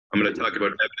I'm going to talk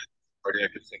about evidence of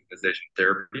cardiac resynchronization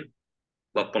therapy,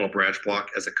 left bundle branch block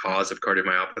as a cause of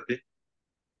cardiomyopathy.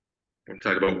 I'm going to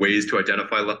talk about ways to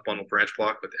identify left bundle branch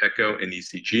block with echo and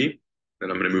ECG.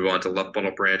 Then I'm going to move on to left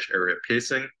bundle branch area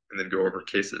pacing and then go over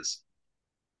cases.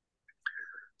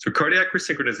 So cardiac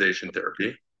resynchronization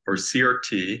therapy, or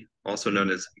CRT, also known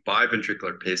as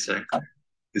biventricular pacing,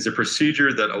 is a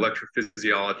procedure that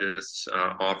electrophysiologists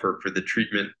offer for the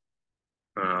treatment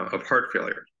of heart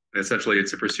failure. And essentially,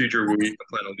 it's a procedure where we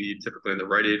implant a lead typically in the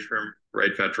right atrium,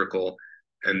 right ventricle,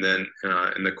 and then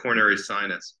in the coronary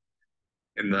sinus.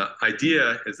 And the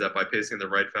idea is that by pacing the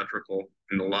right ventricle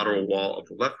and the lateral wall of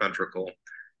the left ventricle,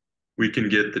 we can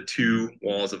get the two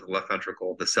walls of the left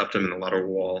ventricle, the septum and the lateral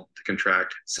wall, to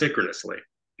contract synchronously.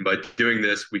 And by doing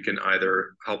this, we can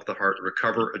either help the heart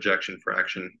recover ejection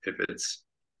fraction if it's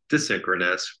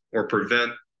dysynchronous, or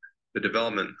prevent the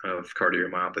development of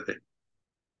cardiomyopathy.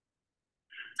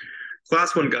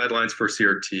 Class 1 guidelines for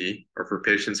CRT are for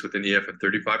patients with an EF of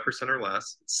 35% or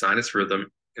less, sinus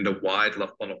rhythm, and a wide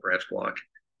left bundle branch block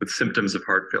with symptoms of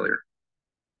heart failure.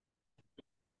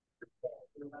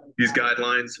 These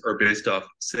guidelines are based off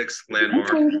 6 landmark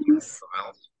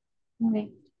trials. I'm going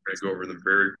to go over them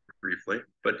very briefly.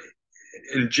 But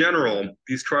in general,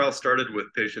 these trials started with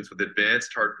patients with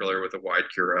advanced heart failure with a wide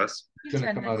QRS,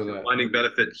 finding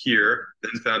benefit here,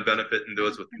 then found benefit in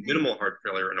those with minimal heart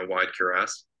failure and a wide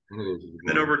QRS.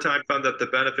 Then over time found that the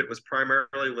benefit was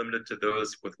primarily limited to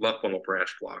those with left bundle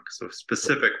branch block, so a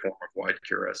specific form of wide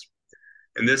QRS.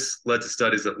 And this led to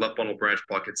studies that left bundle branch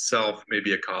block itself may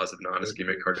be a cause of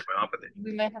non-ischemic cardiomyopathy.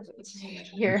 We might have it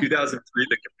here. In 2003,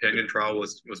 the companion trial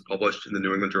was published in the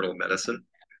New England Journal of Medicine,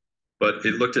 but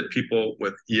it looked at people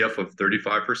with EF of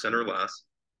 35% or less,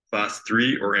 class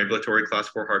 3 or ambulatory class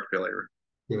 4 heart failure,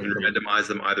 and randomized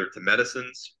them either to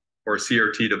medicines or a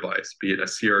CRT device, be it a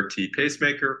CRT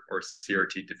pacemaker or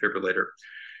CRT defibrillator.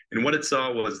 And what it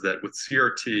saw was that with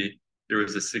CRT, there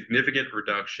was a significant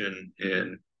reduction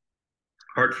in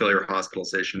heart failure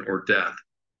hospitalization or death.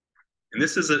 And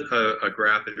this is a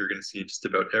graph that you're going to see just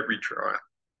about every trial.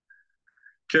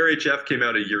 CARE-HF came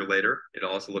out a year later. It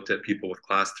also looked at people with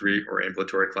class 3 or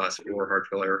ambulatory class 4 heart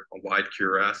failure, a wide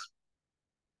QRS,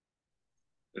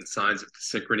 and signs of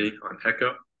synchrony on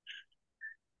echo.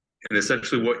 And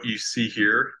essentially what you see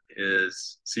here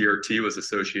is CRT was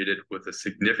associated with a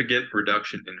significant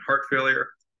reduction in heart failure.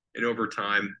 And over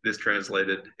time, this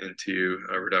translated into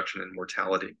a reduction in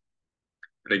mortality.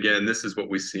 And again, this is what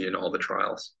we see in all the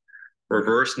trials.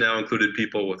 Reverse now included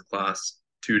people with class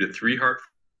 2 to 3 heart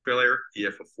failure,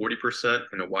 EF of 40%,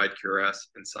 and a wide QRS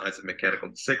and signs of mechanical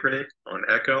synchrony on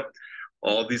echo.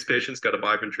 All of these patients got a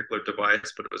biventricular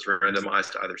device, but it was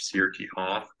randomized to either CRT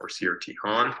off or CRT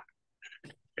on.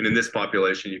 And in this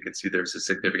population, you can see there's a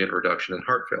significant reduction in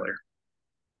heart failure.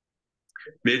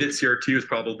 MADE-IT CRT was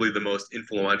probably the most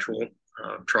influential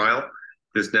trial.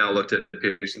 This now looked at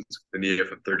patients with an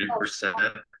EF of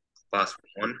 30%, class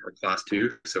 1 or class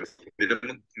 2, so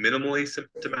minimally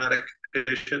symptomatic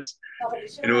patients.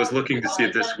 And it was looking to see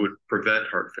if this would prevent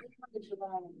heart failure.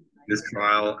 In this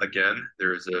trial, again,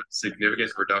 there is a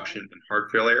significant reduction in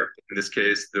heart failure. In this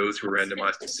case, those who were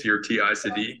randomized to CRT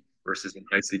ICD versus an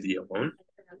ICD alone.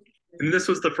 And this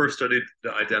was the first study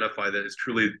to identify that it's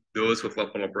truly those with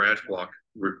left bundle branch block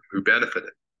who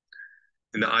benefited.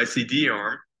 In the ICD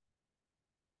arm,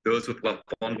 those with left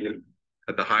bundle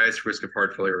had the highest risk of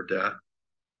heart failure or death,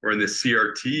 or in the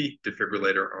CRT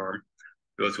defibrillator arm,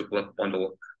 those with left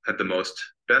bundle had the most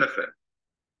benefit.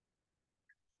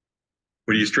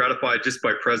 When you stratify just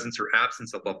by presence or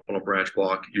absence of left bundle branch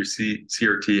block, you see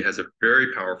CRT has a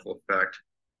very powerful effect,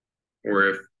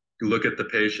 where if you look at the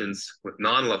patients with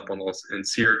non-left bundles, and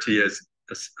CRT as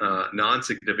a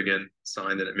non-significant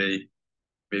sign that it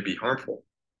may be harmful.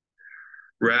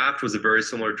 RAFT was a very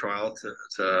similar trial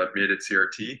to MADE-IT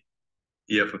CRT,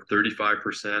 EF of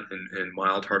 35% in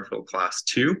mild heart failure class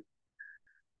 2.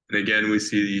 And again, we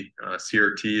see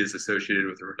CRT is associated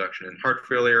with a reduction in heart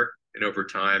failure, and over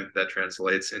time, that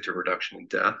translates into reduction in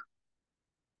death.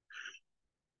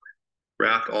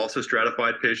 RAFT also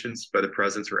stratified patients by the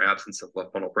presence or absence of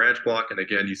left bundle branch block. And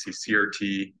again, you see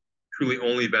CRT truly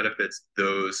only benefits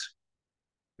those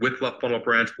with left bundle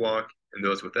branch block and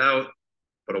those without,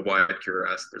 but a wide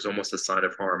QRS. There's almost a sign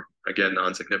of harm, again,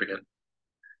 non-significant.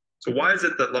 So why is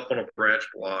it that left bundle branch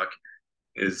block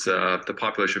is the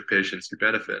population of patients who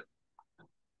benefit?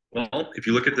 Well, if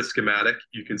you look at the schematic,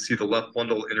 you can see the left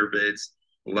bundle innervates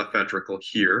the left ventricle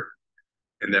here,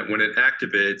 and that when it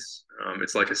activates,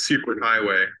 it's like a secret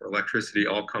highway where electricity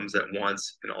all comes at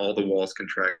once and all the walls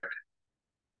contract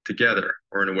together,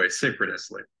 or in a way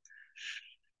synchronously.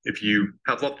 If you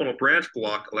have left bundle branch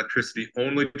block, electricity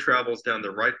only travels down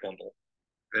the right bundle,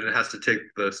 and it has to take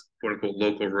the quote unquote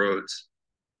local roads.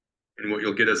 And what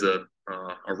you'll get is a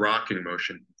rocking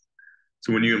motion.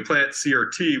 So when you implant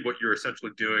CRT, what you're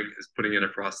essentially doing is putting in a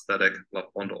prosthetic left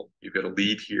bundle. You've got a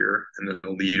lead here and then a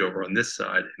lead over on this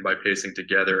side. And by pacing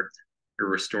together, you're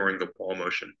restoring the wall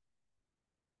motion.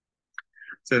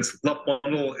 Since left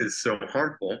bundle is so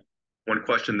harmful, one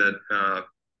question that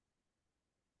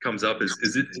comes up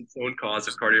is it its own cause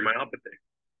of cardiomyopathy?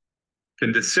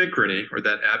 Can dysynchrony, or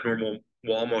that abnormal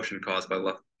wall motion caused by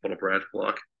left bundle branch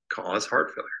block, cause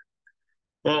heart failure?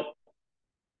 Well,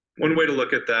 one way to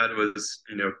look at that was,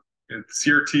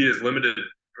 CRT is limited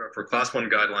for class 1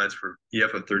 guidelines for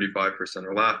EF of 35%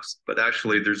 or less, but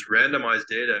actually there's randomized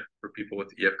data for people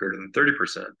with EF greater than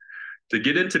 30%. To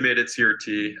get intimated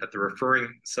CRT at the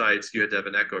referring sites, you had to have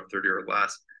an echo of 30 or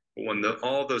less. But when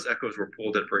all of those echoes were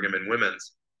pulled at Brigham and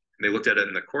Women's, and they looked at it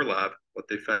in the core lab, what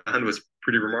they found was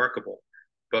pretty remarkable.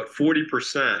 About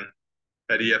 40%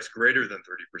 had EFs greater than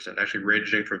 30%, actually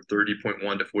ranging from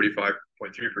 30.1 to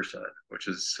 45.3%, which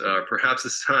is perhaps a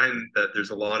sign that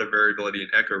there's a lot of variability in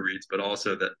echo reads, but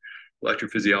also that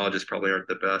electrophysiologists probably aren't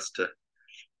the best to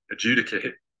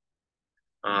adjudicate.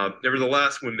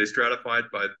 Nevertheless, when they stratified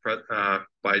by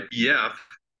EF,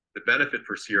 the benefit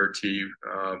for CRT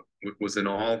was in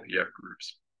all EF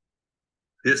groups.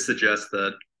 This suggests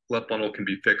that left bundle can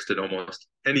be fixed at almost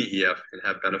any EF and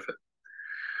have benefit.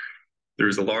 There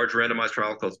was a large randomized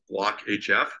trial called Block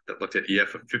HF that looked at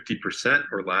EF of 50%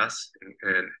 or less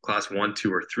in class 1,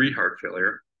 2, or 3 heart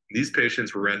failure. These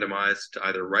patients were randomized to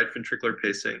either right ventricular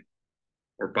pacing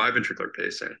or biventricular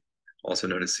pacing, also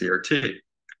known as CRT.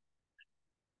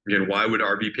 Again, why would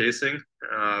RV pacing?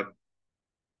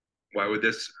 Why would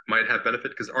this might have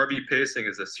benefit? Because RV pacing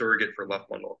is a surrogate for left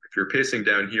bundle. If you're pacing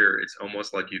down here, it's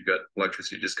almost like you've got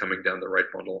electricity just coming down the right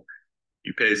bundle.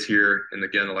 You pace here, and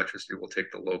again, electricity will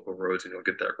take the local roads, and you'll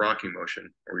get that rocking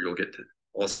motion, or you'll get to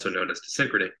also known as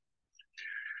dysynchrony.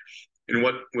 And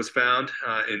what was found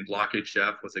in Block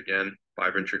HF was, again,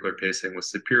 biventricular pacing was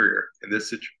superior. In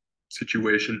this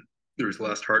situation, there was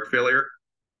less heart failure,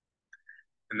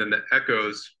 and then the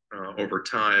echoes over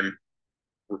time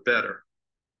were better.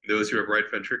 Those who have right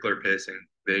ventricular pacing,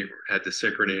 they had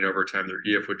dysynchrony, and over time their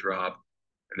EF would drop,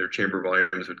 and their chamber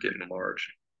volumes would get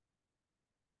enlarged.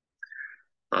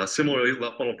 Similarly,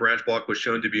 left bundle branch block was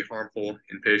shown to be harmful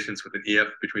in patients with an EF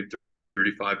between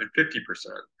 35 and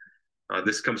 50%.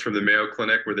 This comes from the Mayo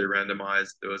Clinic, where they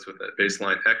randomized those with a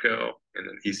baseline echo and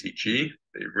an ECG.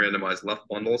 They randomized left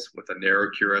bundles with a narrow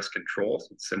QRS control,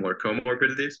 similar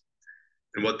comorbidities.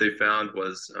 And what they found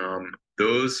was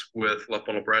those with left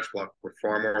bundle branch block were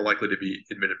far more likely to be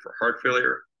admitted for heart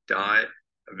failure, die,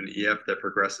 have an EF that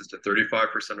progresses to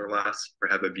 35% or less, or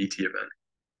have a VT event.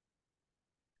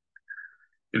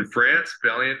 In France,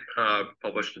 Valiant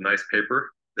published a nice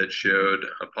paper that showed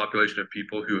a population of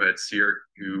people who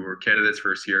were candidates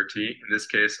for a CRT. In this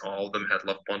case, all of them had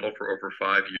left bundle for over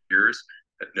 5 years,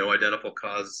 had no identifiable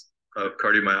cause of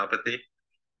cardiomyopathy.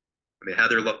 When they had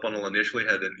their left bundle initially,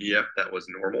 had an EF that was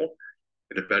normal.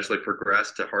 It eventually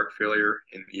progressed to heart failure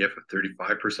in EF of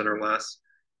 35% or less.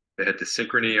 They had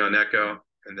dysynchrony on echo,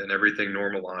 and then everything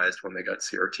normalized when they got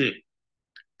CRT.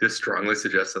 This strongly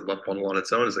suggests that left bundle on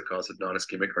its own is a cause of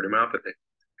non-ischemic cardiomyopathy.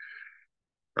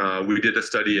 We did a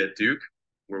study at Duke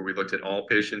where we looked at all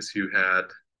patients who had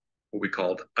what we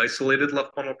called isolated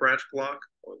left bundle branch block,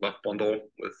 or left bundle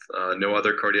with no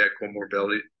other cardiac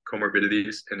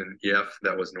comorbidities and an EF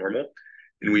that was normal.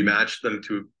 And we matched them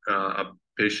to a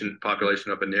patient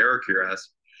population of a narrow QRS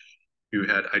who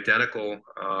had identical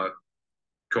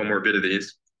comorbidities,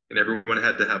 and everyone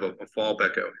had to have a fall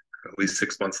echo at least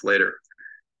 6 months later.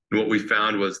 And what we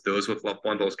found was those with left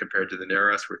bundles compared to the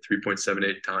narrow S were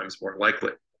 3.78 times more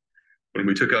likely. When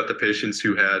we took out the patients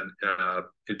who had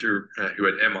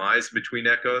MIs between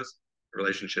echoes, the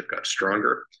relationship got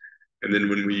stronger. And then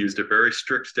when we used a very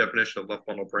strict definition of left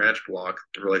bundle branch block,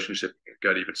 the relationship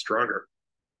got even stronger.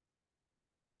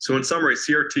 So in summary,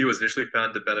 CRT was initially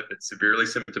found to benefit severely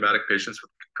symptomatic patients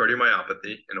with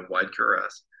cardiomyopathy in a wide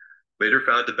QRS, later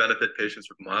found to benefit patients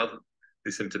with mildly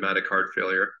symptomatic heart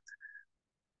failure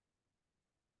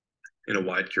in a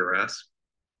wide QRS.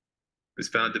 It was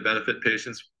found to benefit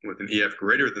patients with an EF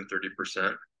greater than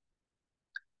 30%.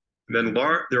 Then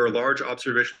there are large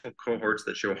observational cohorts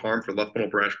that show harm for left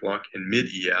bundle branch block in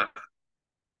mid-EF.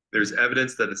 There's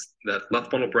evidence that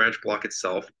left bundle branch block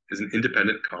itself is an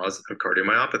independent cause of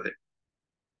cardiomyopathy.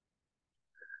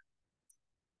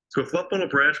 So if left bundle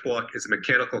branch block is a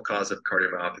mechanical cause of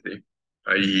cardiomyopathy,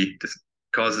 i.e.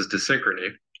 causes dysynchrony,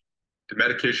 do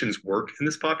medications work in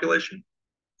this population?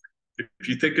 If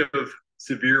you think of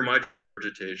severe mitral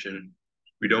regurgitation,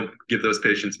 we don't give those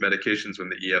patients medications when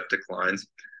the EF declines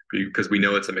because we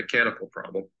know it's a mechanical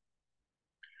problem.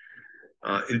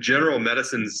 In general,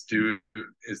 medicines do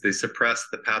is they suppress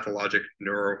the pathologic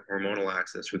neurohormonal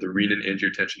axis or the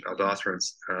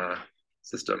renin-angiotensin-aldosterone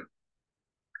system.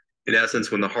 In essence,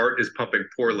 when the heart is pumping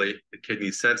poorly, the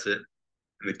kidneys sense it,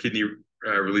 and the kidney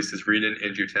releases renin,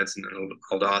 angiotensin, and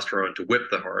aldosterone to whip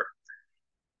the heart.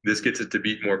 This gets it to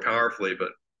beat more powerfully, but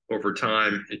over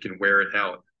time, it can wear it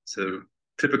out. So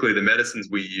typically, the medicines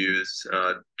we use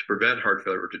to prevent heart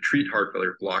failure or to treat heart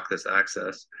failure block this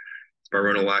access.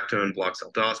 Spironolactone blocks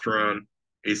aldosterone,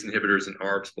 ACE inhibitors and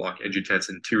ARBs block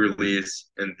angiotensin 2 release,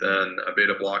 and then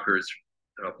beta blockers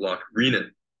block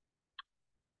renin.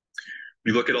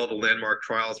 We look at all the landmark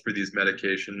trials for these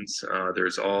medications.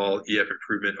 There's all EF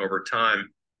improvement over time,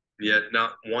 yet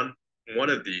not one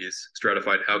of these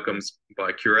stratified outcomes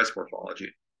by QRS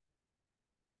morphology.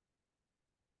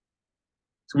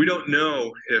 So we don't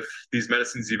know if these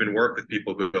medicines even work with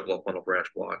people who have left bundle branch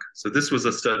block. So this was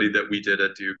a study that we did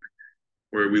at Duke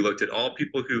where we looked at all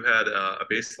people who had a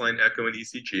baseline echo and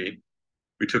ECG.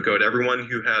 We took out everyone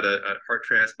who had a heart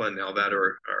transplant, LVAD,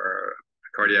 or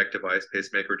a cardiac device,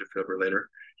 pacemaker, defibrillator.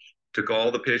 Took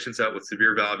all the patients out with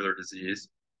severe valvular disease,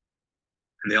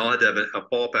 and they all had to have a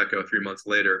follow-up echo 3 months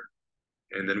later.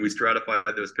 And then we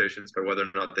stratified those patients by whether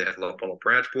or not they had left bundle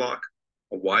branch block,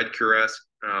 a wide QRS,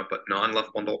 but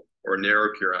non-left bundle, or a narrow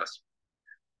QRS.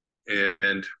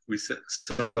 And we saw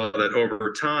that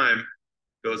over time,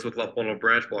 those with left bundle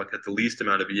branch block had the least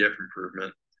amount of EF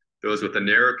improvement. Those with a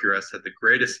narrow QRS had the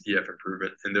greatest EF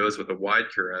improvement, and those with a wide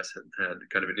QRS had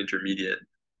kind of an intermediate.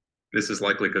 This is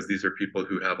likely because these are people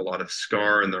who have a lot of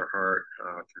scar in their heart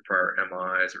through prior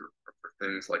MIs or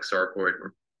things like sarcoid,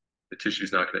 where the tissue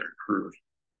is not going to improve.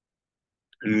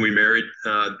 And we married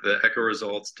the echo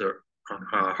results to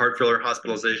heart failure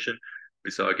hospitalization.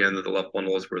 We saw again that the left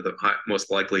bundles were the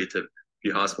most likely to be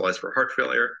hospitalized for heart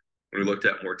failure. When we looked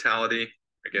at mortality,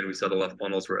 again, we saw the left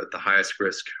bundles were at the highest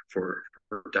risk for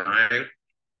dying.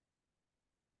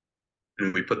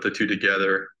 And we put the two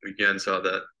together, we again saw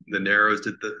that the narrows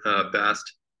did the best.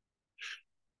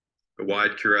 The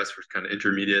wide QRS was kind of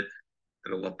intermediate,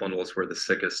 and the left bundles were the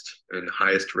sickest and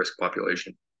highest risk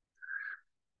population.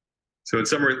 So in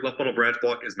summary, left bundle branch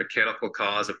block is a mechanical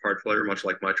cause of heart failure, much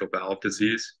like mitral valve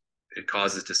disease. It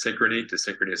causes dysynchrony.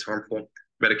 Dysynchrony is harmful.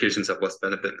 Medications have less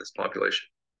benefit in this population.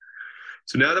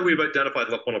 So now that we've identified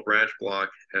left bundle branch block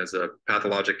as a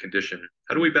pathologic condition,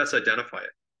 how do we best identify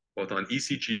it, both on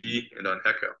ECG and on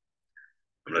echo?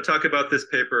 I'm going to talk about this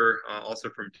paper also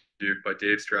from Duke by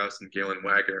Dave Strauss and Galen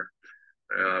Wagner,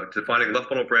 defining left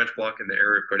bundle branch block in the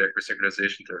area of cardiac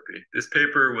resynchronization therapy. This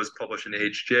paper was published in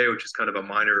AHJ, which is kind of a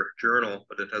minor journal,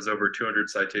 but it has over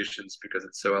 200 citations because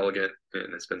it's so elegant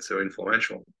and it's been so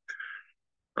influential.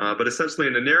 But essentially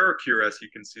in the narrow QRS, you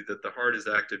can see that the heart is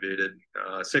activated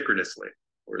synchronously,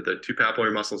 where the two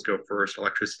papillary muscles go first,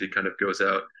 electricity kind of goes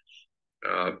out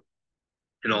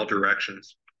in all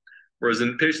directions. Whereas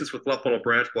in patients with left bundle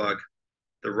branch block,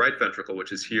 the right ventricle,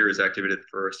 which is here, is activated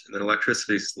first, and then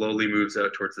electricity slowly moves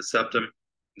out towards the septum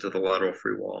into the lateral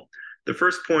free wall. The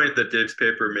first point that Dave's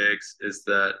paper makes is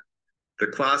that the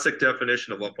classic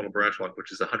definition of left bundle branch block,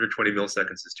 which is 120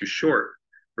 milliseconds, is too short.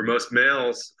 For most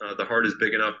males, the heart is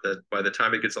big enough that by the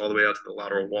time it gets all the way out to the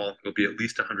lateral wall, it'll be at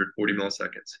least 140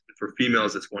 milliseconds. And for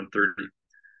females, it's 130.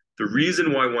 The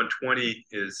reason why 120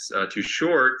 is too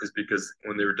short is because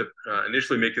when they were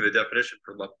initially making the definition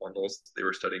for left bundles, they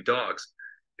were studying dogs,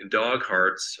 and dog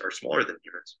hearts are smaller than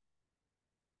humans.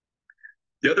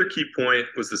 The other key point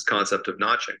was this concept of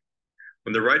notching.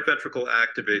 When the right ventricle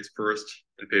activates first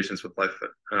in patients with left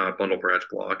bundle branch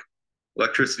block,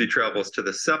 electricity travels to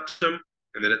the septum,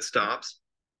 and then it stops,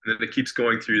 and then it keeps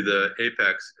going through the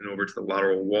apex and over to the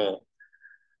lateral wall.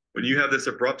 When you have this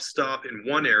abrupt stop in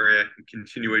one area and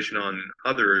continuation on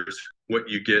others, what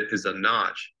you get is a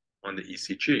notch on the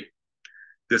ECG.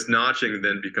 This notching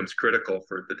then becomes critical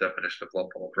for the definition of left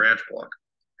bundle branch block.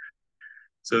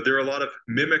 So there are a lot of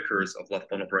mimickers of left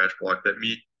bundle branch block that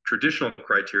meet traditional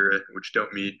criteria, which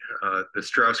don't meet the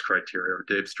Strauss criteria, or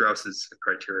Dave Strauss's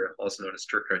criteria, also known as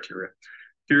strict criteria.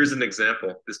 Here's an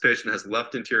example. This patient has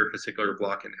left anterior fascicular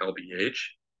block in LBH.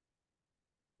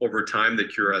 Over time, the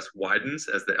QRS widens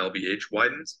as the LBH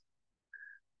widens.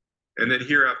 And then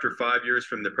here, after 5 years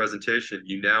from the presentation,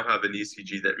 you now have an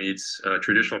ECG that meets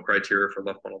traditional criteria for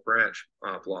left bundle branch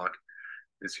block.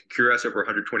 It's QRS over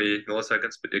 128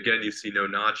 milliseconds, but again, you see no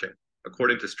notching.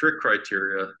 According to strict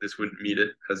criteria, this wouldn't meet it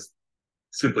as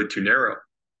simply too narrow.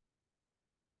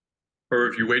 Or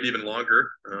if you wait even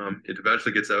longer, it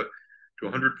eventually gets out to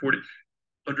 140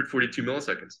 142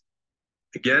 milliseconds.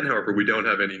 Again, however, we don't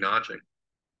have any notching.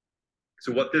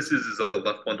 So what this is a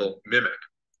left bundle mimic.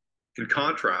 In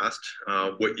contrast,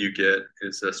 what you get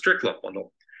is a strict left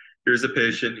bundle. Here's a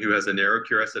patient who has a narrow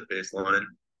QRS at baseline,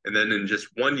 and then in just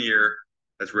 1 year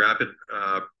has rapid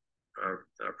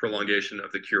prolongation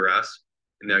of the QRS,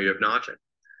 and now you have notching.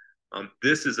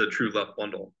 This is a true left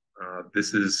bundle.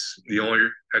 This is the only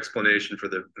explanation for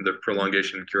the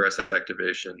prolongation in QRS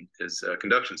activation is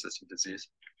conduction system disease.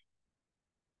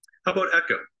 How about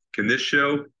echo? Can this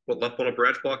show what left bundle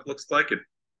branch block looks like? If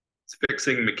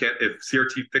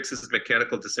CRT fixes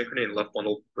mechanical dyssynchrony and left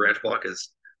bundle branch block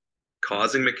is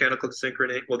causing mechanical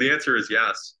dyssynchrony? Well, the answer is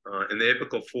yes. In the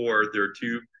apical 4, there are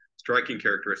two striking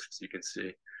characteristics you can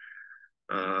see.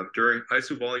 During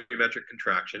isovolumetric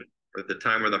contraction, or at the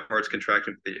time when the heart's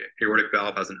contracting, the aortic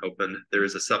valve hasn't opened, there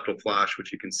is a septal flash,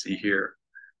 which you can see here.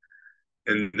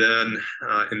 And then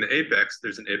in the apex,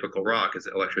 there's an apical rock as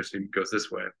the electricity goes this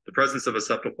way. The presence of a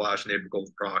septal flash and apical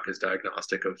rock is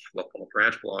diagnostic of left bundle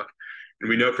branch block. And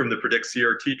we know from the PREDICT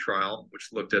CRT trial, which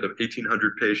looked at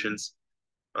 1,800 patients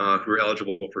who were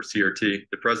eligible for CRT,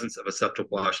 the presence of a septal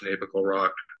flash and apical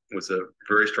rock was a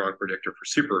very strong predictor for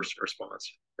super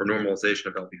response or normalization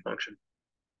of LV function.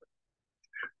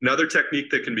 Another technique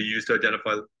that can be used to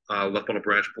identify left bundle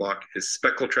branch block is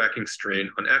speckle tracking strain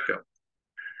on echo.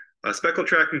 Speckle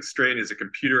tracking strain is a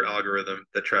computer algorithm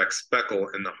that tracks speckle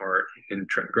in the heart and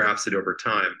graphs it over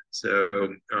time. So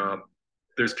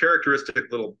there's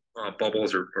characteristic little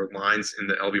bubbles or lines in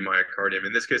the LV myocardium.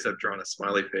 In this case, I've drawn a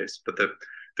smiley face, but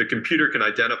the computer can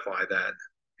identify that,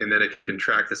 and then it can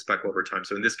track the speckle over time.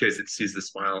 So in this case, it sees the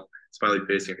smiley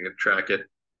face and can track it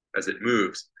as it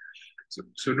moves.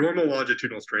 So normal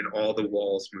longitudinal strain, all the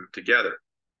walls move together.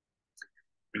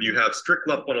 When you have strict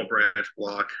left bundle branch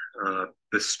block,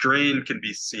 the strain can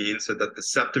be seen so that the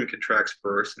septum contracts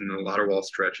first and the lateral wall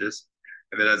stretches.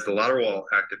 And then as the lateral wall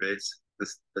activates,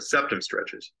 the septum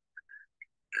stretches.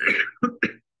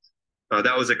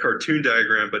 That was a cartoon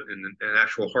diagram, but in an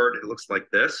actual heart, it looks like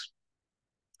this.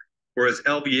 Whereas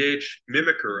LVH,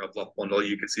 mimicker of left bundle,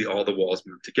 you can see all the walls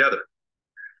move together.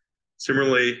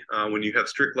 Similarly, when you have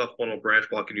strict left bundle branch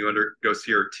block and you undergo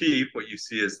CRT, what you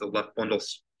see is the left bundle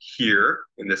here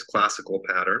in this classical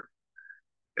pattern.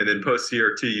 And then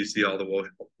post-CRT, you see all the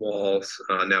walls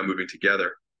now moving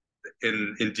together.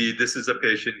 And indeed, this is a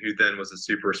patient who then was a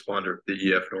super responder.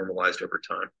 The EF normalized over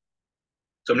time.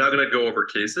 So I'm now going to go over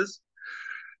cases.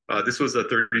 This was a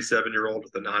 37-year-old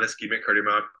with a non-ischemic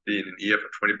cardiomyopathy and an EF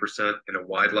of 20% and a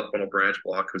wide left bundle branch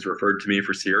block who was referred to me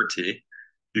for CRT.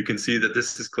 You can see that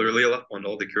this is clearly a left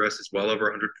bundle. The QRS is well over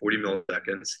 140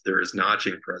 milliseconds. There is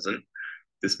notching present.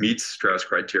 This meets stress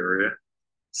criteria.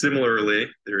 Similarly,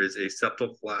 there is a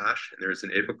septal flash and there is an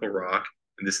apical rock.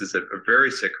 And this is a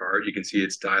very sick heart. You can see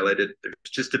it's dilated. There's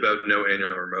just about no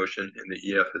annular motion, and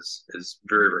the EF is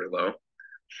very, very low.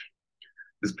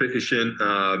 This patient,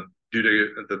 due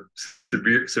to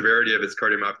the severity of its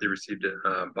cardiomyopathy, received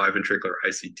a biventricular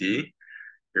ICD.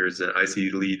 Here's an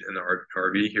IC lead in the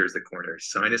RV. Here's the coronary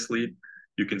sinus lead.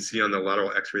 You can see on the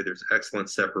lateral X-ray there's excellent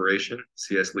separation.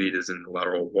 CS lead is in the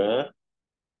lateral wall.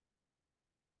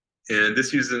 And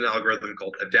this uses an algorithm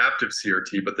called adaptive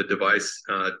CRT, but the device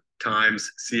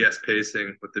times CS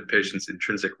pacing with the patient's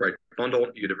intrinsic right bundle.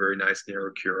 You get a very nice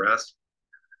narrow QRS.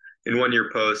 In 1 year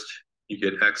post, you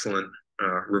get excellent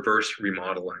reverse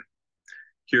remodeling.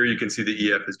 Here you can see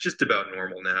the EF is just about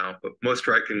normal now, but most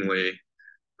strikingly,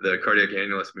 the cardiac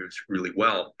annulus moves really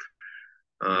well.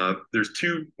 There's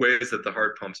two ways that the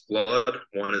heart pumps blood.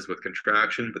 One is with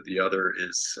contraction, but the other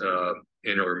is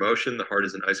annular motion. The heart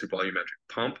is an isovolumetric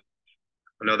pump.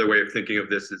 Another way of thinking of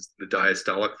this is the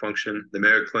diastolic function. The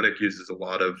Mayo Clinic uses a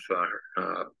lot of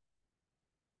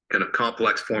kind of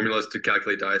complex formulas to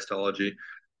calculate diastology,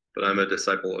 but I'm a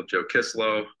disciple of Joe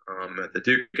Kislow at the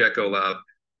Duke Echo Lab.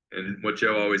 And what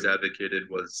Joe always advocated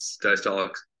was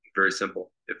diastolic, very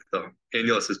simple. If the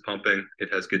annulus is pumping,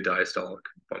 it has good diastolic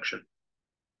function.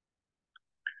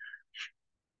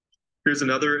 Here's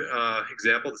another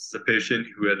example. This is a patient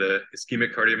who had an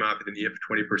ischemic cardiomyopathy in the EF of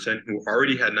 20% who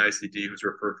already had an ICD, who was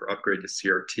referred for upgrade to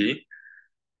CRT.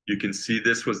 You can see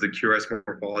this was the QRS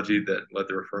morphology that led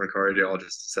the referring cardiologist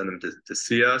to send them to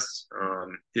see us.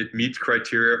 It meets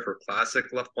criteria for classic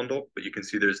left bundle, but you can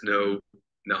see there's no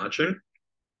notching.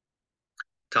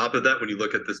 Top of that, when you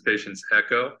look at this patient's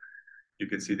echo, you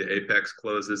can see the apex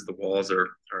closes, the walls are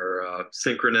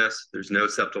synchronous, there's no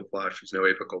septal flash, there's no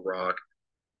apical rock.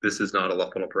 This is not a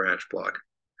left bundle branch block.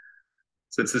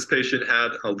 Since this patient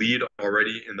had a lead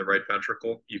already in the right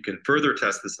ventricle, you can further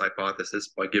test this hypothesis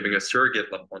by giving a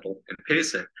surrogate left bundle and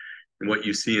pacing. And what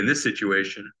you see in this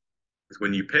situation is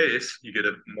when you pace, you get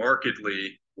a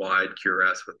markedly wide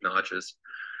QRS with notches.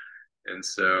 And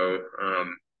so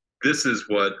this is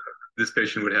what this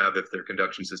patient would have if their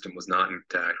conduction system was not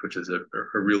intact, which is a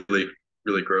really,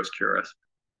 really gross QRS.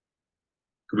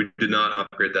 We did not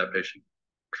upgrade that patient.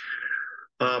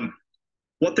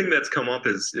 One thing that's come up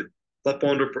is if left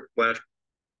bundle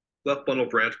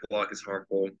branch block is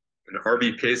harmful and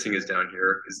RV pacing is down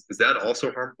here, is that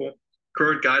also harmful?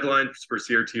 Current guidelines for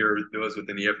CRT are those with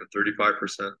an EF of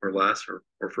 35% or less, or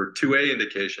for 2A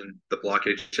indication, the block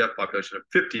HF population of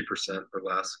 50% or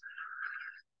less.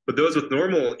 But those with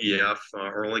normal EF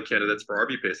are only candidates for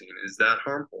RV pacing. Is that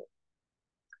harmful?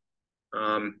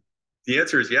 The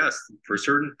answer is yes. For a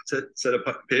certain set of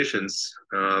patients,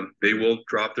 they will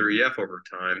drop their EF over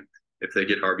time if they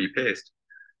get RV paced.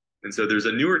 And so there's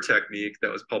a newer technique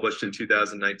that was published in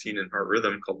 2019 in Heart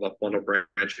Rhythm called left bundle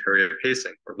branch area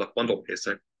pacing, or left bundle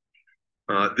pacing.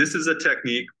 This is a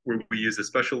technique where we use a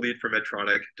special lead for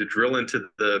Medtronic to drill into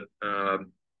the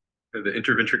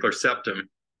interventricular septum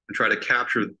and try to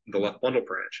capture the left bundle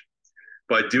branch.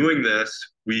 By doing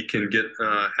this, we can get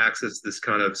access this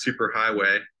kind of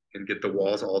superhighway and get the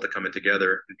walls all to come in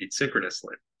together and beat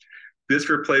synchronously. This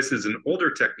replaces an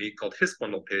older technique called His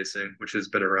bundle pacing, which has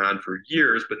been around for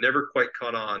years but never quite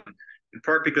caught on, in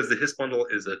part because the His bundle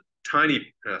is a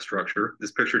tiny structure.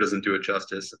 This picture doesn't do it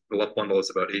justice. The left bundle is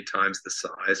about 8 times the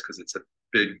size because it's a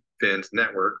big band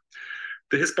network.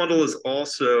 The His bundle is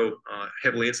also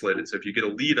heavily insulated, so if you get a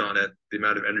lead on it, the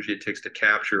amount of energy it takes to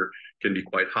capture can be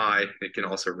quite high. It can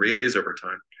also raise over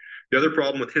time. The other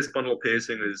problem with His bundle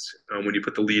pacing is when you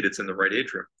put the lead, it's in the right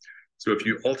atrium. So if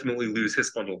you ultimately lose His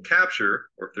bundle capture,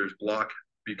 or if there's block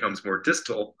becomes more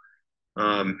distal,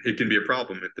 it can be a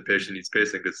problem if the patient needs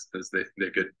pacing because they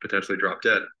could potentially drop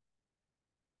dead.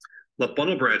 Left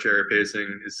bundle branch area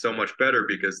pacing is so much better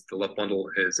because the left bundle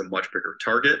is a much bigger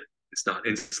target. It's not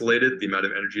insulated. The amount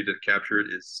of energy to capture it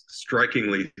is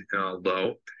strikingly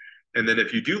low. And then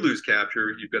if you do lose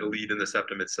capture, you've got a lead in the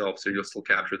septum itself, so you'll still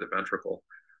capture the ventricle.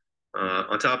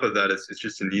 On top of that, it's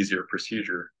just an easier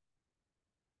procedure.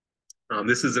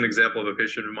 This is an example of a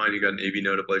patient of mine who got an AV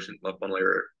node ablation left bundle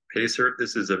area pacer.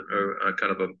 This is a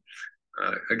kind of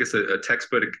I guess a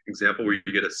textbook example where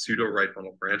you get a pseudo right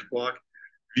bundle branch block.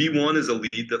 V1 is a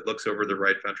lead that looks over the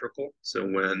right ventricle. So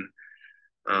when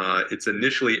it's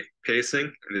initially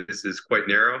pacing, and this is quite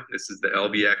narrow, this is the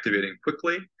LV activating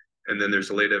quickly, and then there's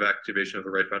a late activation of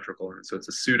the right ventricle. And so it's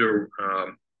a pseudo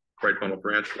right bundle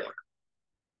branch block.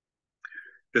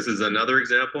 This is another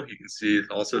example. You can see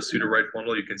also pseudo right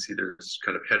bundle. You can see there's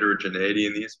kind of heterogeneity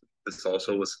in these. This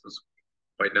also was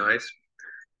quite nice.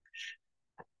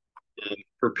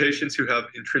 For patients who have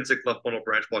intrinsic left bundle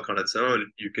branch block on its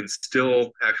own, you can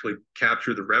still actually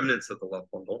capture the remnants of the left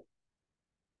bundle.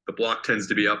 The block tends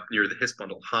to be up near the His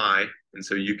bundle high, and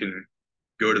so you can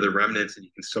go to the remnants and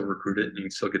you can still recruit it and you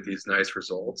can still get these nice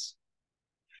results.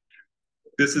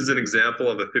 This is an example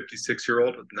of a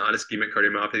 56-year-old with non-ischemic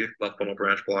cardiomyopathy, left bundle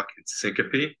branch block, and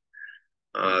syncope.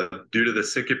 Due to the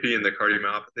syncope and the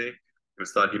cardiomyopathy, it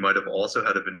was thought he might have also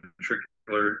had a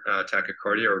ventricular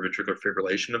tachycardia or ventricular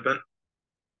fibrillation event.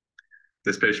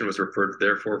 This patient was referred,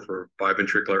 therefore, for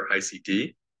biventricular ICD.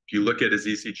 If you look at his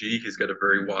ECG, he's got a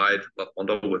very wide left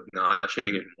bundle with notching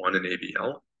and 1 in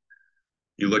AVL.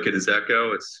 You look at his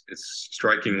echo, it's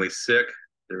strikingly sick.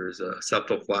 There's a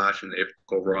septal flash and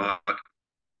apical rock.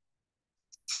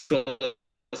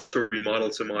 Also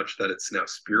remodeled so much that it's now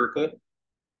spherical.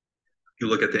 You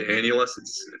look at the annulus,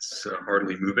 it's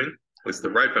hardly moving. At least the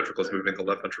right ventricle is moving, the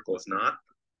left ventricle is not.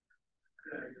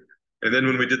 And then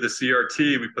when we did the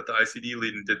CRT, we put the ICD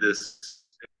lead and did this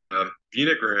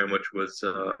venogram, which was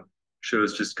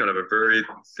shows just kind of a very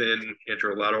thin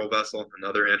anterolateral vessel,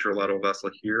 another anterolateral vessel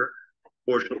here.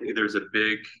 Fortunately, there's a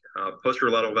big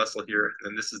posterolateral vessel here,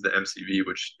 and this is the MCV,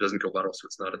 which doesn't go lateral, so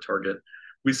it's not a target.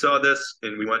 We saw this,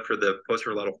 and we went for the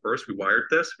posterolateral first. We wired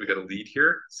this. We got a lead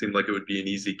here. Seemed like it would be an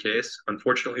easy case.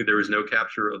 Unfortunately, there was no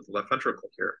capture of the left ventricle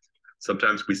here.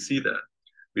 Sometimes we see that.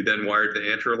 We then wired the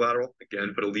anterolateral.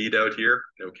 Again, put a lead out here.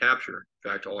 No capture.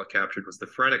 In fact, all it captured was the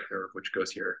phrenic nerve, which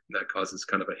goes here. And that causes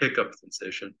kind of a hiccup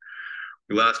sensation.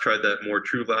 We last tried that more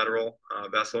true lateral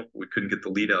vessel. We couldn't get the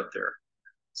lead out there.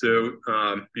 So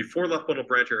before left bundle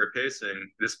branch area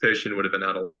pacing, this patient would have been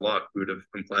out of luck. We would have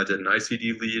implanted an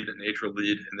ICD lead, an atrial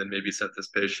lead, and then maybe sent this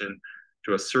patient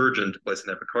to a surgeon to place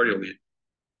an epicardial lead.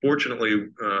 Fortunately,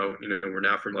 we're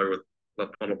now familiar with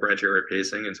left bundle branch area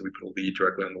pacing, and so we put a lead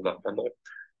directly on the left bundle.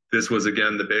 This was,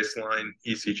 again, the baseline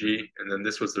ECG, and then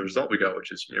this was the result we got,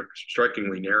 which is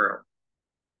strikingly narrow.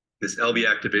 This LV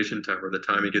activation time, or the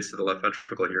time he gets to the left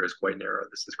ventricle here, is quite narrow.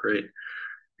 This is great.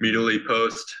 Immediately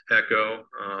post echo,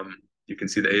 You can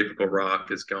see the apical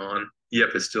rock is gone.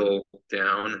 EF is still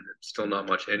down, and still not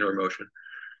much annular motion.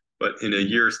 But in a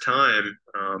year's time,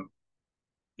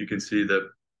 you can see the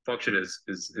function is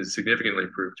significantly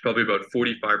improved. It's probably about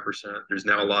 45%. There's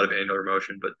now a lot of annular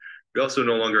motion, but we also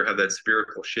no longer have that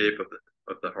spherical shape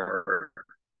of the heart.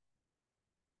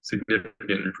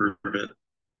 Significant improvement.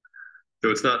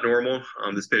 Though it's not normal,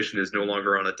 this patient is no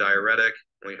longer on a diuretic,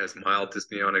 only has mild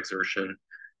dyspnea on exertion,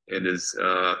 and is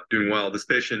doing well. This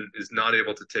patient is not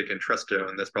able to take Entresto,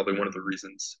 and that's probably one of the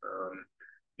reasons.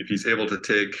 If he's able to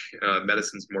take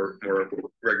medicines more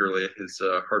regularly, his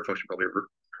heart function probably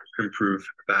improve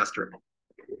faster.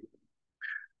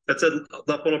 That said,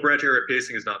 left bundle branch area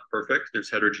pacing is not perfect.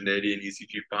 There's heterogeneity in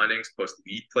ECG findings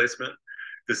post-lead placement.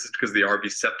 This is because the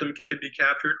RV septum can be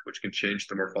captured, which can change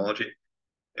the morphology.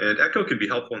 And echo can be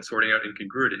helpful in sorting out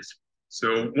incongruities.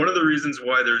 So one of the reasons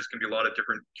why there's going to be a lot of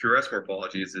different QRS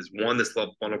morphologies is, one, this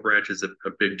left bundle branch is a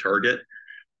big target.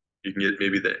 You can get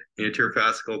maybe the anterior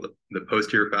fascicle, the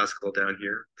posterior fascicle down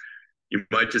here. You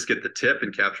might just get the tip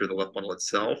and capture the left bundle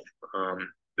itself.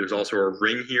 There's also a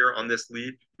ring here on this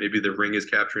lead. Maybe the ring is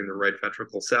capturing the right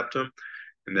ventricle septum,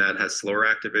 and that has slower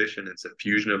activation. It's a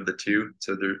fusion of the two.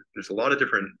 So there's a lot of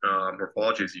different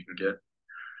morphologies you can get.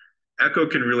 Echo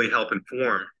can really help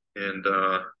inform. And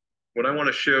what I want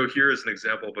to show here is an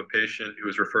example of a patient who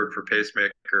was referred for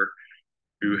pacemaker,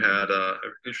 who had an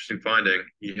interesting finding.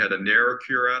 He had a narrow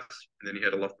QRS, and then he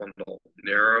had a left bundle,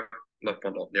 narrow, left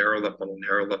bundle, narrow, left bundle,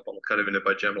 narrow, left bundle, kind of in a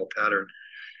bigeminal pattern.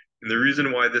 And the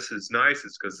reason why this is nice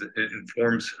is because it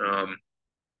informs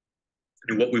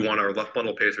what we want our left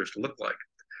bundle pacers to look like.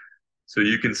 So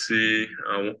you can see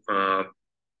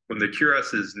when the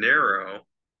QRS is narrow,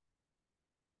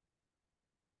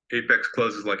 apex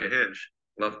closes like a hinge.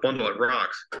 Left bundle, it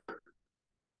rocks.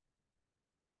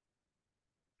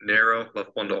 Narrow,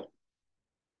 left bundle.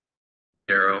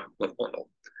 Narrow, left bundle.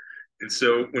 And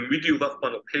so when we do left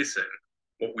bundle pacing,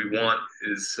 what we want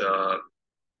is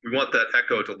we want that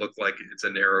echo to look like it's a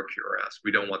narrow QRS.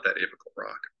 We don't want that apical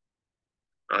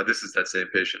rock. This is that same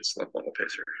patient's left bundle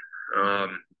pacer.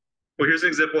 Well, here's an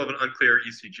example of an unclear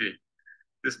ECG.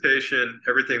 This patient,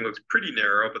 everything looks pretty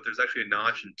narrow, but there's actually a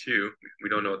notch in 2. We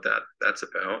don't know what that's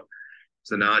about.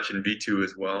 There's a notch in V2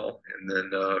 as well, and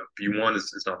then V1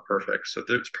 is not perfect. So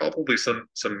there's probably some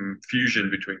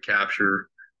fusion between capture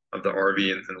of the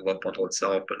RV and the left bundle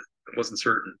itself, but it wasn't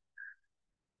certain.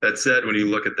 That said, when you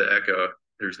look at the echo,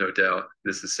 there's no doubt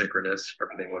this is synchronous.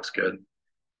 Everything looks good.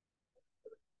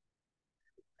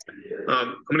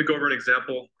 I'm going to go over an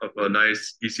example of a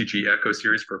nice ECG echo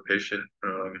series for a patient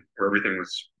where everything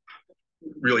was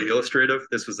really illustrative.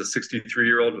 This was a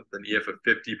 63-year-old with an EF of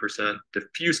 50%,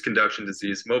 diffuse conduction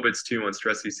disease, Mobitz 2 on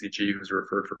stress ECG, who's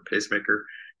referred for pacemaker.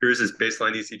 Here's his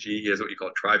baseline ECG. He has what you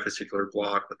call trifascicular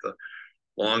block with a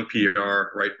long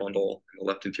PR, right bundle, and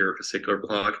the left anterior fascicular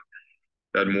block.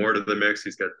 Add more to the mix.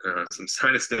 He's got some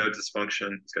sinus node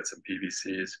dysfunction. He's got some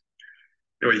PVCs.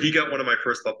 Anyway, he got one of my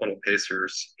first left bundle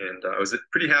pacers, and I was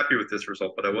pretty happy with this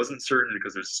result, but I wasn't certain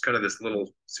because there's kind of this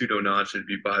little pseudo notch in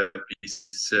V5,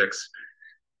 V6,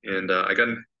 and I got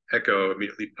an echo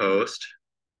immediately post.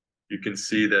 You can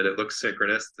see that it looks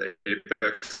synchronous. The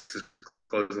apex is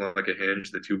closing like a hinge.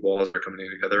 The two walls are coming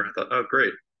together. I thought, oh,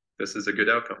 great. This is a good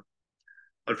outcome.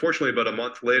 Unfortunately, about a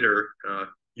month later,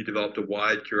 he developed a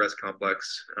wide QRS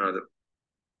complex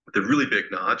with a really big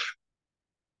notch.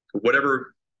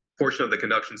 Whatever portion of the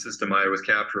conduction system I was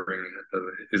capturing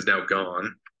is now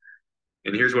gone.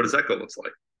 And here's what his echo looks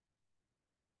like.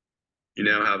 You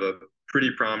now have a pretty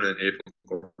prominent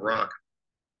apical rock.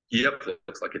 EF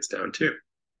looks like it's down too.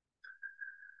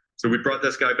 So we brought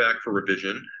this guy back for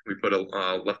revision. We put a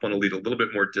left bundle lead a little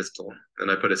bit more distal, and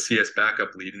I put a CS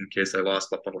backup lead in case I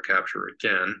lost left bundle capture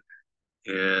again.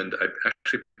 And I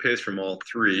actually paced from all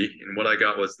 3. And what I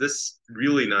got was this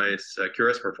really nice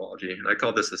QRS morphology, and I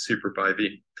call this a super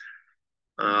 5V.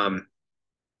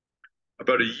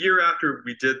 About a year after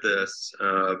we did this,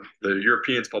 the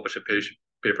Europeans published a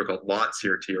paper called LOT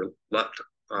CRT, or left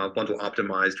bundle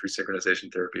optimized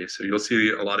resynchronization therapy. So you'll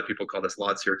see a lot of people call this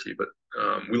LOT CRT, but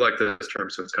we like this term,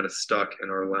 so it's kind of stuck in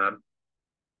our lab.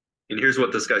 And here's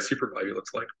what this guy's super 5V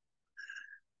looks like.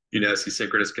 You now see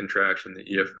synchronous contraction.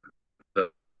 The EF, the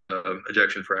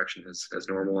ejection fraction has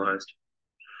normalized.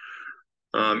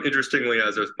 Interestingly,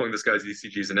 as I was pulling this guy's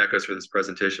ECGs and echoes for this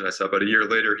presentation, I saw about a year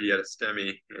later he had a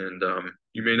STEMI, and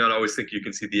you may not always think you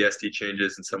can see the SD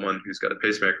changes in someone who's got a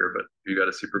pacemaker, but if you got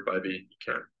a super 5V, you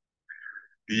can.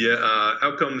 The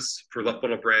outcomes for left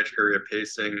bundle branch area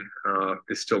pacing are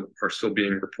still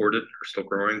being reported, are still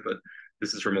growing, but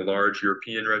this is from a large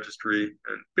European registry,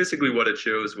 and basically what it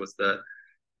shows was that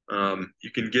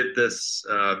You can get this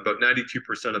about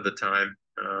 92% of the time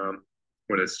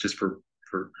when it's just for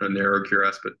a narrow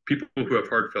QRS, but people who have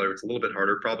heart failure, it's a little bit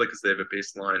harder, probably because they have a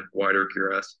baseline wider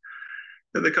QRS.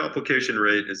 And the complication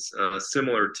rate is um,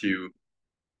 similar to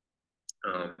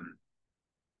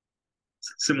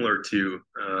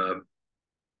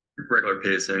regular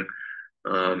pacing.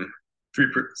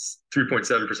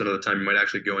 3.7% of the time, you might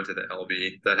actually go into the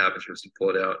LV. That happens, just to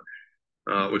pull it out.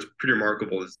 What's pretty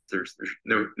remarkable is there's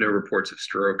no reports of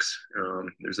strokes.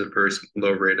 There's a very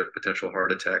low rate of potential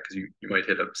heart attack because you might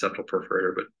hit a septal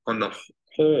perforator. But on the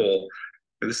whole,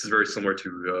 and this is very similar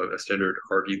to a standard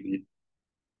RV lead.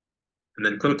 And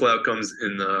then clinical outcomes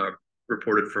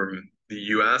reported from the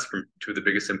U.S. from two of the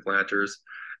biggest implanters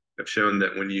have shown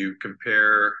that when you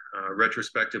compare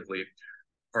retrospectively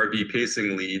RV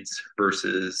pacing leads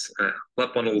versus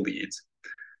left bundle leads,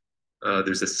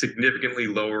 there's a significantly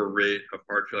lower rate of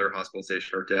heart failure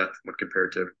hospitalization or death when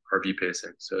compared to RV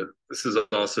pacing. So this is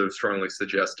also strongly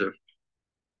suggestive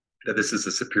that this is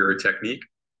a superior technique.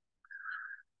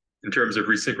 In terms of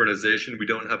resynchronization, we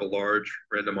don't have a large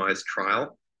randomized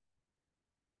trial.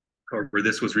 However,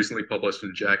 this was recently published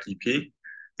in JACC-EP.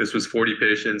 This was 40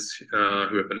 patients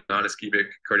who have a non-ischemic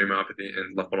cardiomyopathy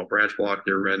and left bundle branch block.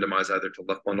 They were randomized either to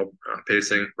left bundle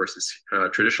pacing versus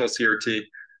traditional CRT.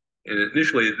 And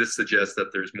initially, this suggests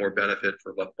that there's more benefit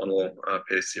for left bundle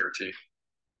pace CRT.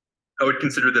 I would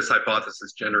consider this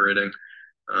hypothesis generating,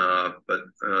 but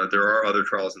there are other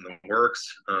trials in the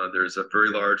works. There's a very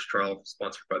large trial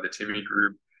sponsored by the TIMI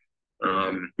group.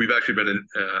 We've actually been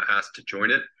asked to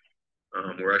join it.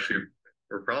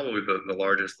 We're probably the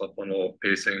largest left bundle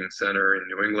pacing center in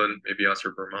New England, maybe us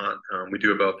or Vermont. We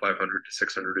do about 500 to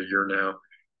 600 a year now,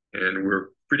 and we're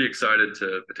pretty excited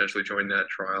to potentially join that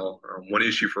trial. One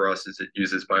issue for us is it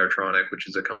uses Biotronic, which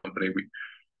is a company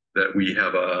that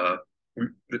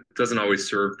doesn't always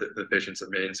serve the patients of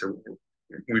Maine, so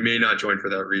we may not join for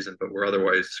that reason, but we're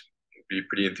otherwise be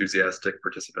pretty enthusiastic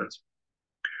participants.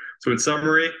 So in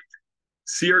summary,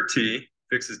 CRT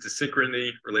fixes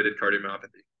desynchrony-related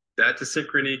cardiomyopathy. That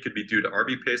desynchrony could be due to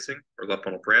RV pacing or left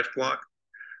bundle branch block.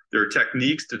 There are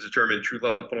techniques to determine true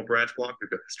left bundle branch block. We've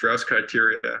got the Strauss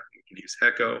criteria. We can use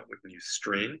echo. We can use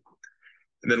strain.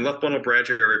 And then left bundle branch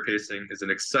area pacing is an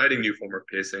exciting new form of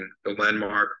pacing. The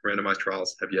landmark randomized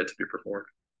trials have yet to be performed.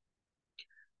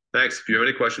 Thanks. If you have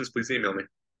any questions, please email me.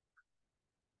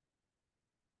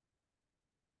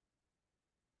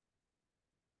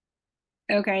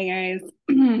 Okay, guys,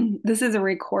 this is a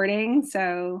recording,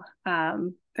 so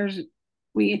if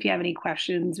you have any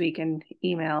questions, we can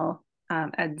email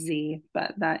Ed Z,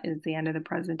 but that is the end of the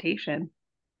presentation.